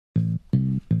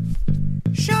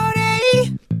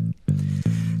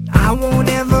I won't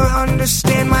ever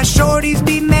understand my shorties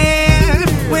be mad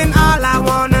when all I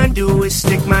wanna do is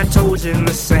stick my toes in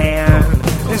the sand.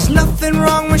 There's nothing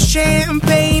wrong with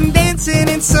champagne, dancing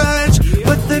and such,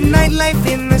 but the nightlife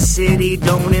in the city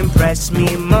don't impress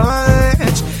me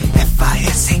much.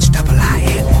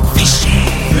 F-I-S-H-I-I-N,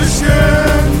 Fishin'.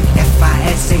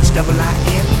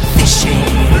 F-I-S-H-I-I-N,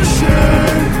 Fishin'.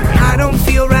 I don't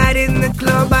feel right in the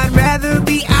club, I'd rather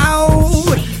be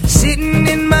out, sitting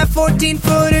in my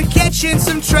 14-footer catching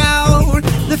some trout.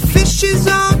 The fishes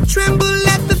all tremble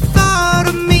at the thought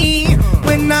of me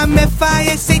when I'm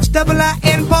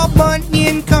F-I-S-H-I-I-N, Paul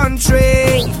Bunyan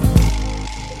country.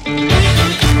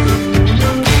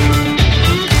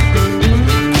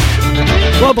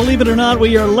 Well, believe it or not,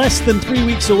 we are less than 3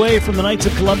 weeks away from the Knights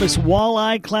of Columbus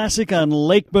Walleye Classic on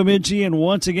Lake Bemidji. And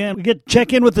once again, we get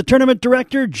check in with the tournament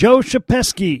director, Joe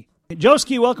Shapeski.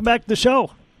 Joeski, welcome back to the show.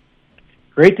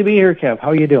 Great to be here, Kev.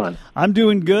 How are you doing? I'm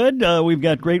doing good. We've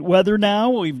got great weather now.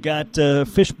 We've got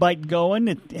fish bite going.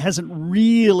 It hasn't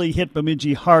really hit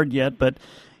Bemidji hard yet, but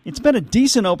it's been a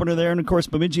decent opener there. And, of course,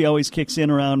 Bemidji always kicks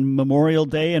in around Memorial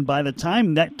Day. And by the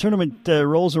time that tournament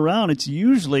rolls around, it's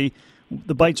usually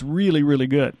the bite's really, really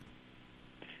good.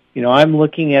 You know, I'm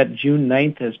looking at June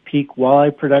 9th as peak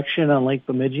walleye production on Lake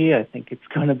Bemidji. I think it's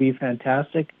going to be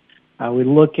fantastic. We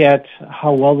look at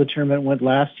how well the tournament went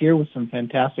last year with some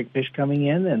fantastic fish coming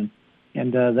in,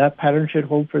 and that pattern should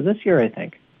hold for this year, I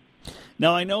think.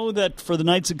 Now, I know that for the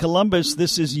Knights of Columbus,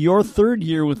 this is your third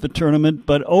year with the tournament,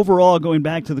 but overall, going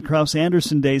back to the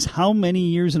Krause-Anderson days, how many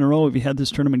years in a row have you had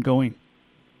this tournament going?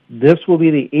 This will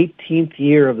be the 18th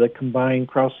year of the combined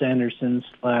Krause-Anderson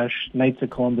 / Knights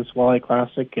of Columbus Walleye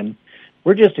Classic, and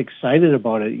we're just excited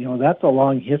about it. You know, that's a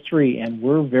long history, and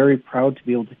we're very proud to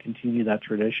be able to continue that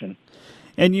tradition.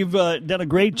 And you've done a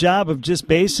great job of just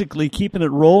basically keeping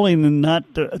it rolling and not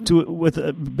with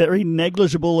a very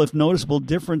negligible, if noticeable,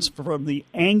 difference from the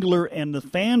angler and the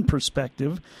fan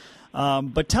perspective.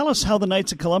 But tell us how the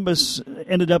Knights of Columbus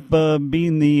ended up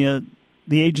being the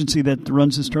agency that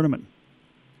runs this tournament.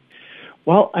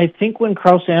 Well, I think when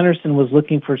Krause-Anderson was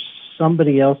looking for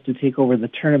somebody else to take over the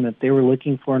tournament, they were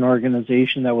looking for an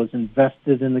organization that was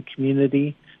invested in the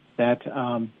community, that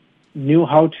knew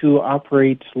how to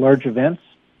operate large events,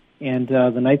 and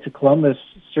the Knights of Columbus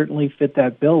certainly fit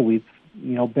that bill. We've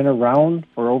been around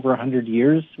for over 100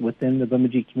 years within the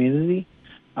Bemidji community.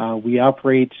 We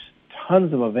operate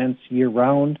tons of events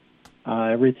year-round,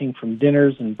 everything from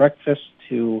dinners and breakfasts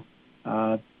to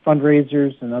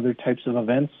fundraisers and other types of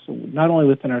events, not only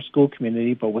within our school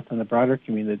community, but within the broader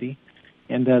community.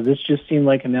 And this just seemed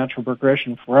like a natural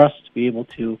progression for us to be able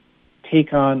to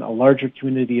take on a larger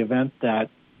community event that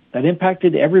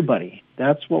impacted everybody.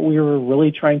 That's what we were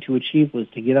really trying to achieve, was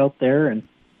to get out there and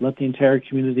let the entire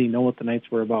community know what the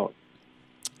Knights were about.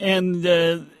 And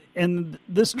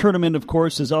this tournament, of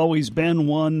course, has always been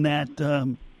one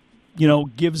that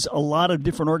gives a lot of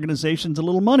different organizations a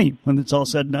little money when it's all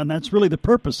said and done. That's really the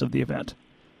purpose of the event.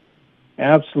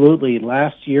 Absolutely.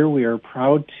 Last year, we are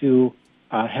proud to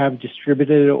have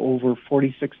distributed over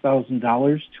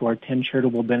 $46,000 to our 10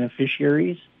 charitable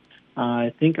beneficiaries.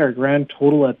 I think our grand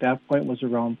total at that point was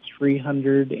around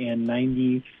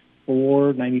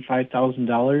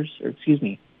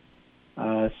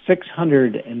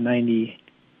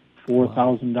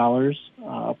 $694,000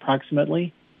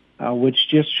 approximately. Which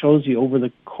just shows you over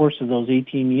the course of those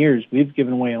 18 years, we've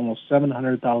given away almost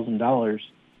 $700,000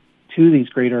 to these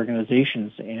great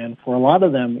organizations. And for a lot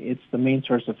of them, it's the main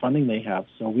source of funding they have.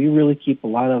 So we really keep a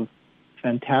lot of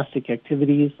fantastic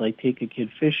activities like Take a Kid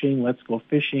Fishing, Let's Go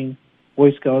Fishing,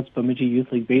 Boy Scouts, Bemidji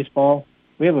Youth League Baseball.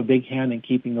 We have a big hand in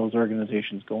keeping those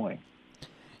organizations going.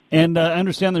 And I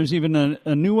understand there's even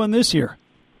a new one this year.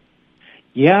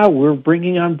 Yeah, we're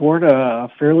bringing on board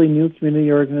a fairly new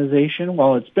community organization.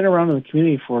 Well, it's been around in the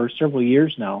community for several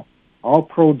years now. All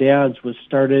Pro Dads was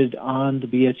started on the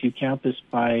BSU campus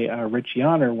by Rich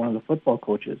Yonner, one of the football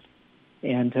coaches.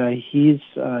 And he's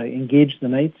engaged the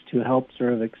Knights to help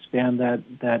sort of expand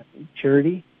that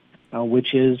charity,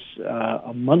 which is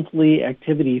a monthly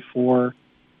activity for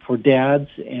dads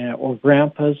or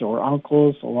grandpas or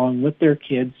uncles along with their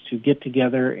kids to get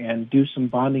together and do some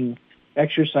bonding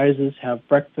exercises, have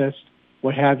breakfast,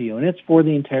 what have you. And it's for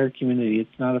the entire community.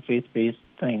 It's not a faith-based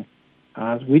thing.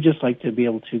 We just like to be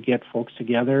able to get folks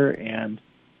together and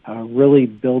really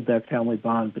build that family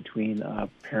bond between a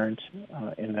parent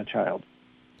and a child.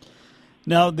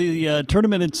 Now, the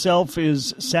tournament itself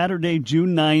is Saturday,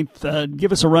 June 9th.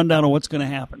 Give us a rundown of what's going to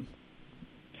happen.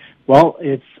 Well,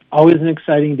 it's always an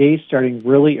exciting day, starting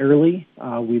really early.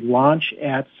 We launch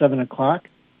at 7 o'clock.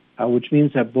 Which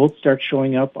means that boats start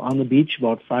showing up on the beach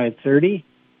about 5:30.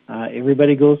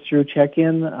 Everybody goes through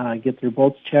check-in, get their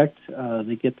boats checked,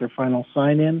 they get their final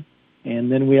sign-in,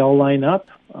 and then we all line up.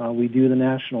 We do the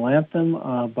national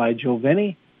anthem by Joe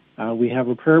Venny. We have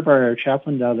a prayer by our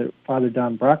chaplain, Father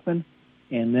Don Brockman,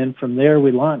 and then from there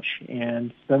we launch.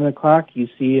 And 7 o'clock, you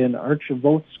see an arch of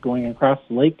boats going across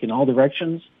the lake in all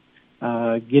directions,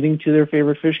 getting to their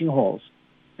favorite fishing holes.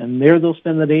 And there they'll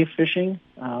spend the day fishing,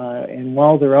 and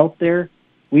while they're out there,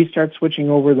 we start switching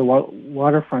over the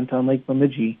waterfront on Lake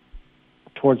Bemidji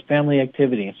towards family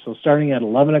activity. So starting at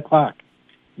 11 o'clock,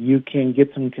 you can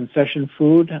get some concession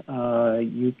food.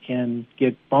 You can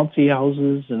get bouncy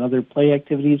houses and other play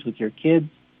activities with your kids.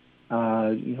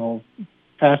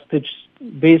 Fast pitch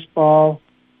baseball,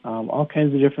 all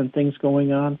kinds of different things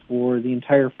going on for the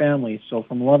entire family. So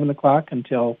from 11 o'clock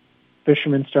until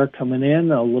fishermen start coming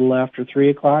in a little after 3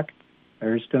 o'clock,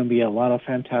 there's going to be a lot of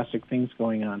fantastic things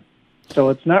going on. So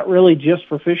it's not really just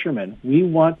for fishermen. We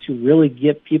want to really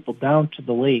get people down to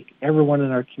the lake, everyone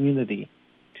in our community,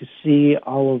 to see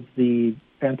all of the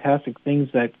fantastic things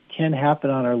that can happen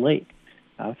on our lake.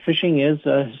 Fishing is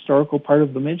a historical part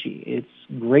of Bemidji.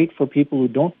 It's great for people who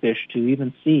don't fish to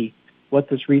even see what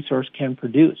this resource can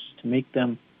produce, to make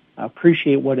them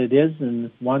appreciate what it is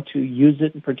and want to use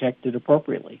it and protect it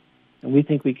appropriately. And we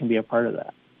think we can be a part of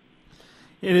that.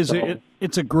 It is. So,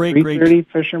 it's a great 3:30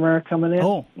 fishermen are coming in.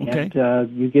 Oh, okay.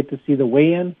 And you get to see the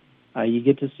weigh-in. You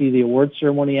get to see the award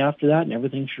ceremony after that, and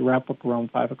everything should wrap up around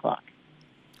 5 o'clock.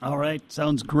 All right.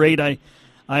 Sounds great. I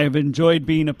have enjoyed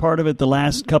being a part of it the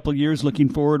last couple of years. Looking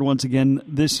forward once again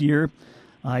this year.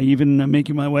 I even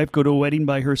making my wife go to a wedding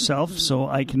by herself so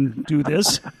I can do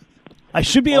this. I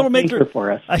should be able to make her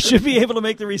for us. I should be able to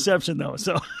make the reception though.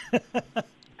 So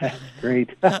great.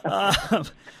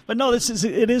 But no,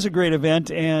 it is a great event,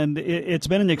 and it's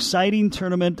been an exciting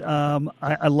tournament.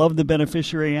 I love the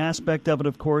beneficiary aspect of it,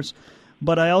 of course,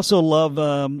 but I also love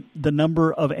the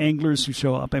number of anglers who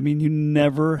show up. I mean, you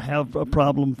never have a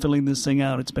problem filling this thing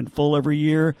out. It's been full every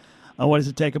year. What does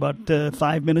it take, about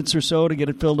 5 minutes or so to get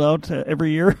it filled out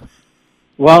every year?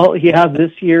 Well, yeah,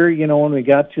 this year, when we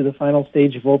got to the final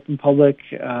stage of open public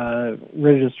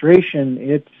registration,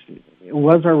 it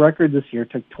was our record this year.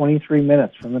 It took 23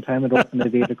 minutes from the time it opened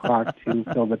at 8 o'clock to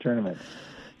fill the tournament.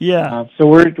 Yeah. So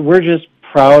we're just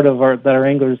proud of that our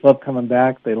anglers love coming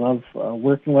back. They love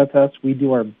working with us. We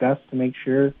do our best to make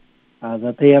sure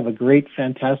that they have a great,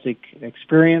 fantastic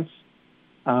experience.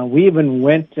 We even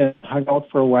went and hung out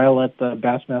for a while at the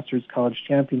Bassmasters College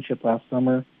Championship last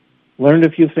summer, learned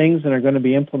a few things, and are going to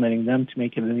be implementing them to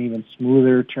make it an even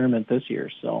smoother tournament this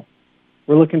year. So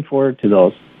we're looking forward to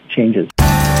those changes.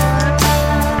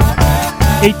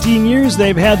 18 years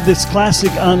they've had this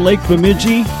classic on Lake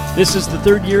Bemidji. This is the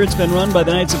third year it's been run by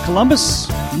the Knights of Columbus.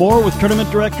 More with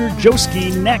tournament director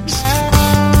Joski next.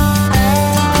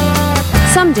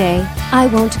 Someday, I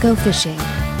won't go fishing.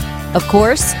 Of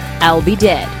course, I'll be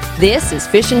dead. This is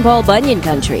Fishin' Paul Bunyan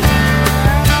Country.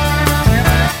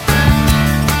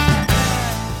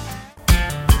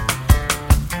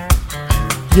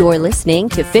 You're listening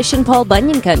to Fishin' Paul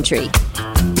Bunyan Country.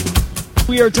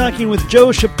 We are talking with Joe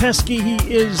Shapesky.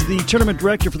 He is the tournament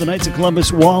director for the Knights of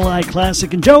Columbus Walleye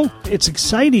Classic. And Joe, it's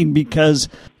exciting because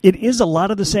it is a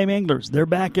lot of the same anglers. They're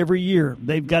back every year.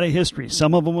 They've got a history.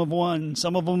 Some of them have won.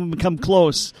 Some of them have become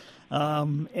close.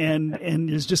 And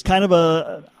it's just kind of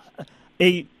a,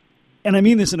 and I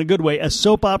mean this in a good way, a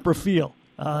soap opera feel,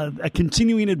 a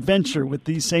continuing adventure with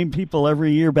these same people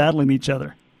every year battling each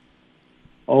other.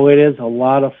 Oh, it is a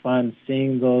lot of fun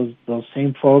seeing those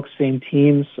same folks, same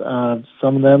teams. Some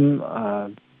of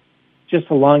them, just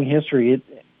a long history.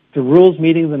 The rules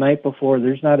meeting the night before,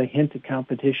 there's not a hint of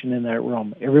competition in that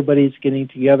room. Everybody's getting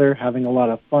together, having a lot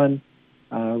of fun,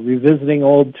 revisiting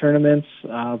old tournaments,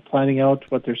 planning out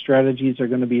what their strategies are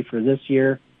going to be for this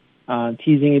year,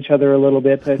 teasing each other a little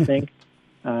bit, I think.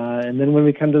 And then when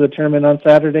we come to the tournament on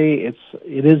Saturday,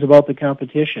 it is about the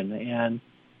competition. And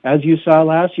as you saw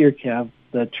last year, Kev,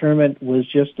 the tournament was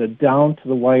just a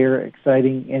down-to-the-wire,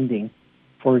 exciting ending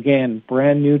for, again,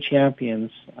 brand-new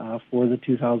champions for the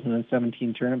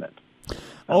 2017 tournament.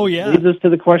 Oh, yeah. Leads us to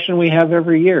the question we have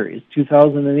every year. Is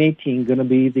 2018 going to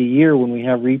be the year when we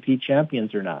have repeat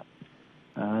champions or not?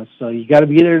 So you got to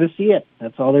be there to see it.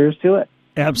 That's all there is to it.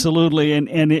 Absolutely, and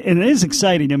it is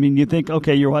exciting. I mean, you think,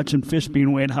 okay, you're watching fish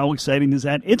being weighed. How exciting is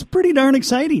that? It's pretty darn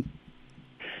exciting.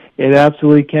 It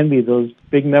absolutely can be. Those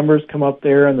big numbers come up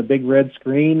there on the big red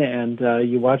screen, and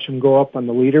you watch them go up on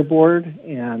the leaderboard,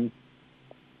 and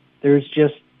there's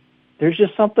just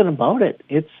something about it.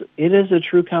 It is a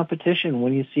true competition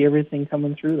when you see everything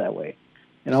coming through that way,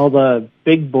 and all the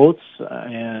big boats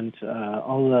and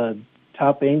all the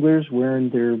top anglers wearing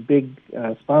their big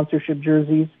sponsorship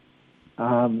jerseys.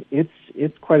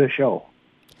 It's quite a show.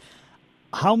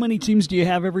 How many teams do you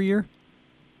have every year?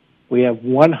 We have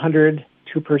 100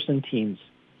 two-person teams.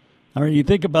 All right, you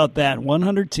think about that,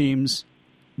 100 teams.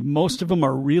 Most of them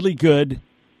are really good,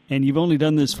 and you've only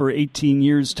done this for 18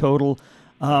 years total.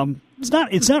 It's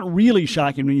not really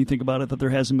shocking when you think about it that there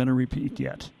hasn't been a repeat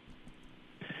yet.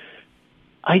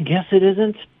 I guess it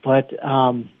isn't, but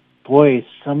boy,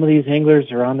 some of these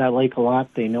anglers are on that lake a lot.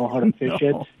 They know how to fish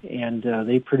it, and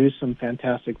they produce some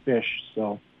fantastic fish.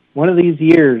 So one of these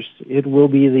years, it will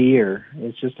be the year.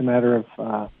 It's just a matter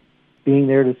of being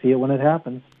there to see it when it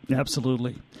happens.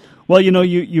 Absolutely. Well,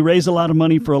 you raise a lot of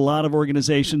money for a lot of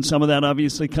organizations. Some of that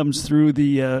obviously comes through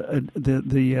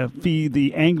the fee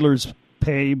the anglers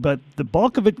pay, but the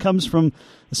bulk of it comes from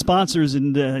the sponsors,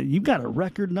 and you've got a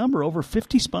record number, over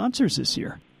 50 sponsors this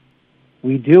year.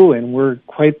 We do, and we're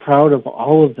quite proud of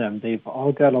all of them. They've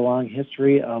all got a long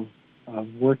history of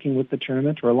working with the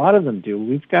tournament, or a lot of them do.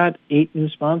 We've got 8 new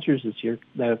sponsors this year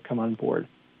that have come on board,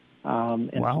 wow.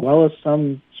 As well as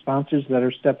some sponsors that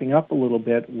are stepping up a little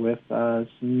bit with some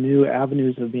new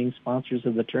avenues of being sponsors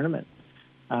of the tournament.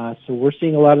 So we're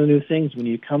seeing a lot of new things. When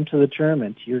you come to the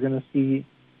tournament, you're going to see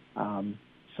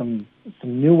some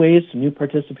new ways, some new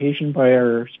participation by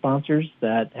our sponsors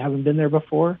that haven't been there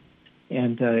before.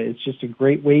 And it's just a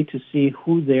great way to see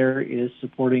who there is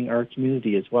supporting our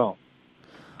community as well.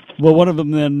 Well, one of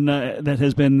them then that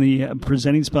has been the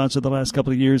presenting sponsor the last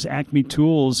couple of years, Acme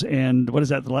Tools, and what is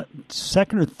that, the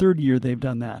second or third year they've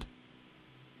done that?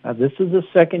 This is the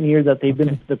second year that they've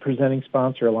been the presenting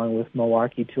sponsor, along with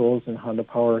Milwaukee Tools and Honda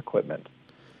Power Equipment.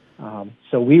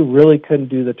 So we really couldn't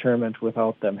do the tournament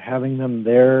without them. Having them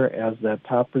there as that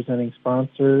top presenting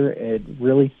sponsor, it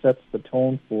really sets the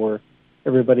tone for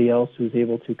everybody else who's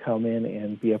able to come in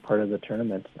and be a part of the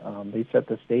tournament. They set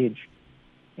the stage.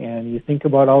 And you think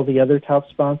about all the other top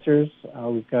sponsors.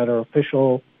 We've got our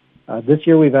official, this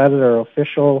year we've added our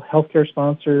official healthcare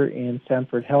sponsor in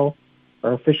Sanford Health,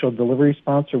 our official delivery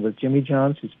sponsor with Jimmy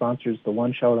John's, who sponsors the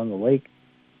One Shout on the Lake,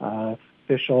 our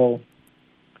official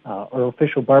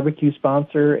barbecue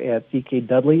sponsor at CK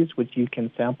Dudley's, which you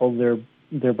can sample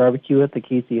their barbecue at the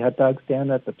Casey hot dog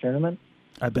stand at the tournament.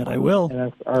 I bet I will.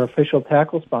 And our official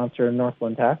tackle sponsor,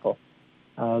 Northland Tackle.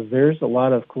 There's a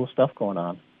lot of cool stuff going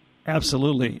on.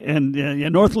 Absolutely. And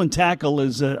Northland Tackle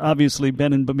has obviously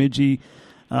been in Bemidji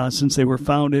since they were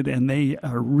founded, and they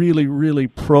are really, really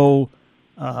pro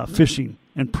fishing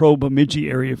and pro Bemidji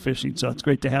area fishing. So it's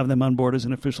great to have them on board as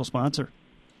an official sponsor.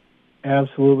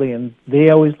 Absolutely. And they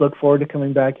always look forward to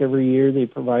coming back every year. They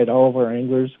provide all of our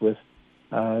anglers with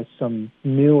some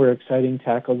new or exciting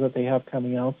tackles that they have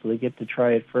coming out, so they get to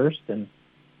try it first, and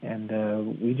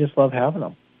we just love having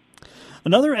them.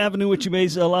 Another avenue which you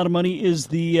raise a lot of money is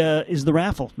the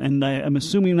raffle, and I'm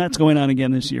assuming that's going on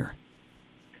again this year.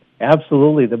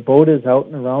 Absolutely. The boat is out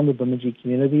and around the Bemidji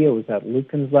community. It was at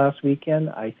Lucan's last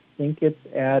weekend. I think it's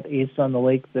at Ace on the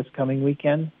Lake this coming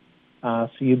weekend. So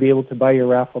you'll be able to buy your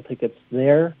raffle tickets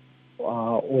there,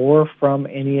 or from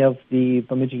any of the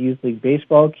Bemidji Youth League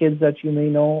baseball kids that you may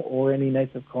know, or any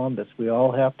Knights of Columbus. We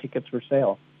all have tickets for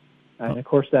sale. And, of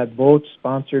course, that boat,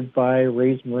 sponsored by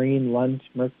Ray's Marine, Lund,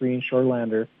 Mercury, and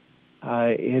Shorelander,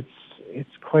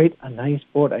 it's quite a nice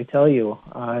boat, I tell you.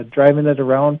 Driving it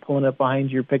around, pulling it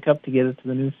behind your pickup to get it to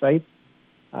the new site,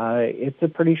 it's a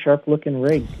pretty sharp-looking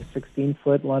rig,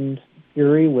 16-foot Lund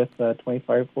Fury with a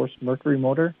 25-horse Mercury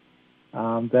motor.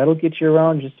 That'll get you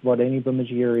around just about any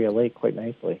Bemidji area lake quite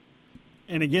nicely.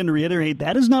 And again, to reiterate,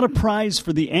 that is not a prize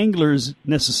for the anglers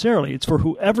necessarily. It's for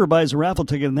whoever buys a raffle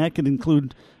ticket, and that could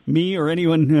include me or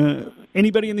anyone,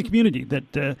 anybody in the community.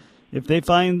 That if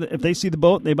they see the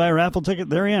boat, they buy a raffle ticket,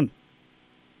 they're in.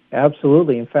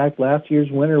 Absolutely. In fact, last year's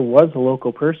winner was a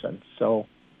local person, so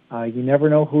you never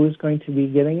know who's going to be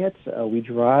getting it. We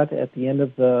draw it at the end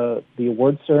of the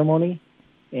award ceremony,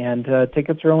 and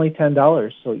tickets are only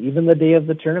 $10. So even the day of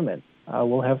the tournament,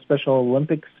 we'll have Special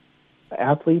Olympics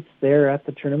athletes there at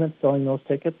the tournament selling those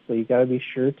tickets, so you got to be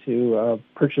sure to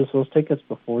purchase those tickets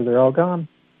before they're all gone.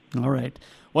 All right.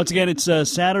 Once again, it's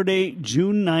Saturday,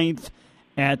 June 9th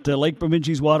at Lake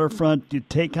Bemidji's waterfront. You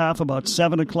take off about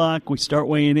 7 o'clock. We start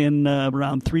weighing in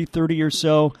around 3:30 or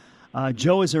so.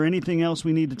 Joe, is there anything else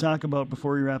we need to talk about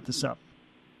before we wrap this up?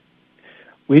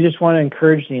 We just want to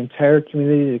encourage the entire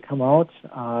community to come out.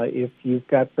 If you've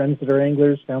got friends that are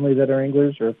anglers, family that are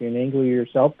anglers, or if you're an angler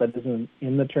yourself that isn't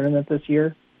in the tournament this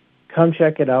year, come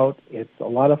check it out. It's a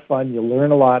lot of fun. You'll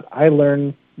learn a lot. I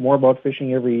learn more about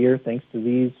fishing every year thanks to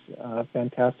these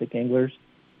fantastic anglers.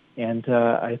 And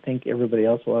I think everybody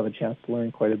else will have a chance to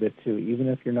learn quite a bit too, even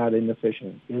if you're not into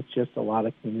fishing. It's just a lot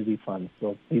of community fun.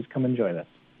 So please come and join us.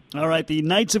 All right, the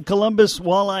Knights of Columbus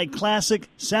Walleye Classic,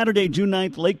 Saturday, June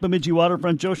 9th, Lake Bemidji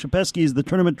Waterfront. Joe Shapesky is the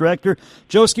tournament director.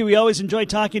 Joeski, we always enjoy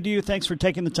talking to you. Thanks for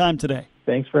taking the time today.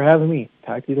 Thanks for having me.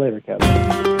 Talk to you later, Kevin.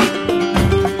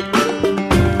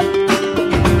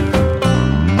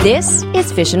 This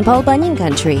is Fishin' Paul Bunyan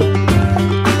Country.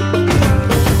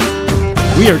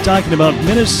 We are talking about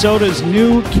Minnesota's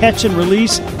new catch and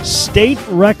release state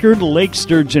record lake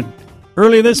sturgeon.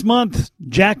 Earlier this month,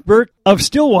 Jack Burke of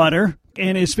Stillwater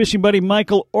and his fishing buddy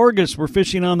Michael Orgus were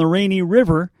fishing on the Rainy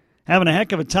River, having a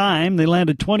heck of a time. They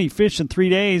landed 20 fish in 3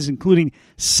 days, including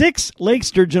 6 lake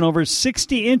sturgeon over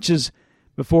 60 inches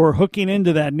before hooking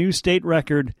into that new state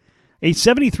record, a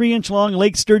 73-inch long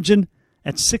lake sturgeon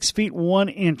at 6 feet 1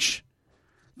 inch.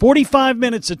 45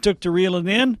 minutes it took to reel it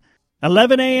in.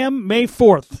 11 a.m. May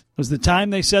 4th was the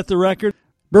time they set the record.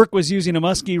 Burke was using a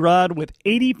musky rod with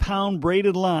 80-pound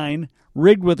braided line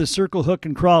rigged with a circle hook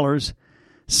and crawlers,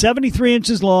 73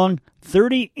 inches long,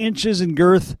 30 inches in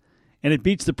girth, and it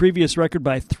beats the previous record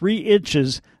by 3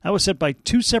 inches. That was set by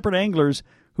 2 separate anglers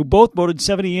who both boated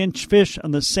 70-inch fish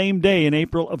on the same day in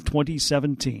April of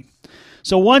 2017.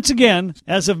 So once again,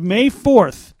 as of May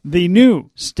 4th, the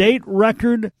new state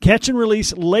record catch and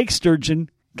release lake sturgeon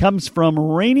comes from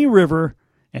Rainy River,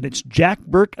 and it's Jack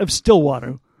Burke of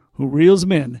Stillwater who reels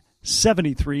them in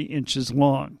 73 inches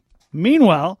long.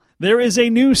 Meanwhile, there is a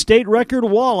new state record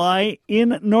walleye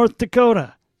in North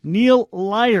Dakota. Neil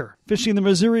Lyer, fishing the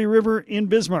Missouri River in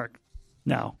Bismarck.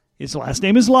 Now, his last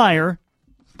name is Lyer,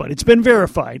 but it's been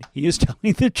verified. He is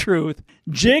telling the truth.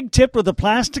 Jig tipped with a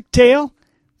plastic tail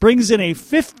brings in a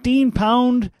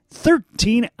 15-pound,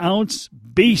 13-ounce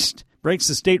beast. Breaks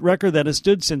the state record that has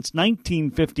stood since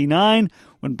 1959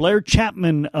 when Blair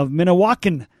Chapman of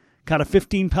Minnewacan caught a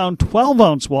 15-pound,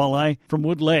 12-ounce walleye from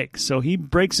Wood Lake. So he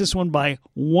breaks this one by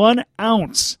 1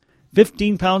 ounce,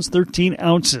 15 pounds, 13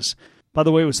 ounces. By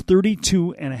the way, it was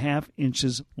 32.5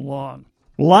 inches long.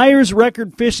 Lyer's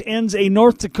record fish ends a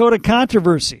North Dakota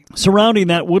controversy surrounding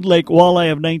that Wood Lake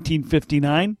walleye of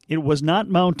 1959. It was not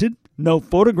mounted. No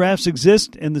photographs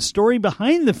exist, and the story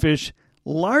behind the fish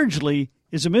largely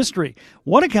is a mystery.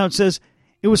 One account says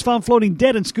it was found floating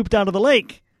dead and scooped out of the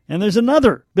lake. And there's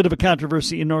another bit of a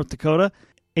controversy in North Dakota.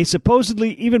 A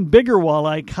supposedly even bigger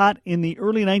walleye caught in the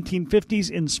early 1950s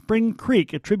in Spring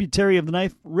Creek, a tributary of the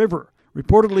Knife River.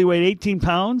 Reportedly weighed 18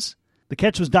 pounds. The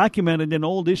catch was documented in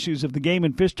old issues of the Game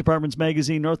and Fish Department's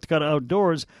magazine, North Dakota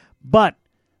Outdoors, but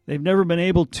they've never been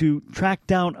able to track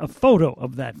down a photo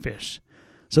of that fish.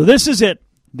 So this is it,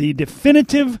 the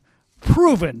definitive,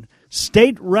 proven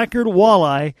state record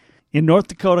walleye in North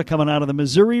Dakota coming out of the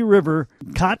Missouri River,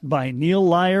 caught by Neil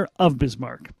Lyer of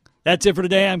Bismarck. That's it for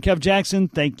today. I'm Kev Jackson.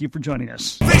 Thank you for joining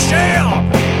us.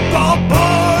 Fishin' Paul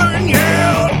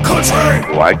Bunyan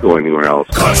Country. Why go anywhere else?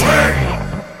 Country.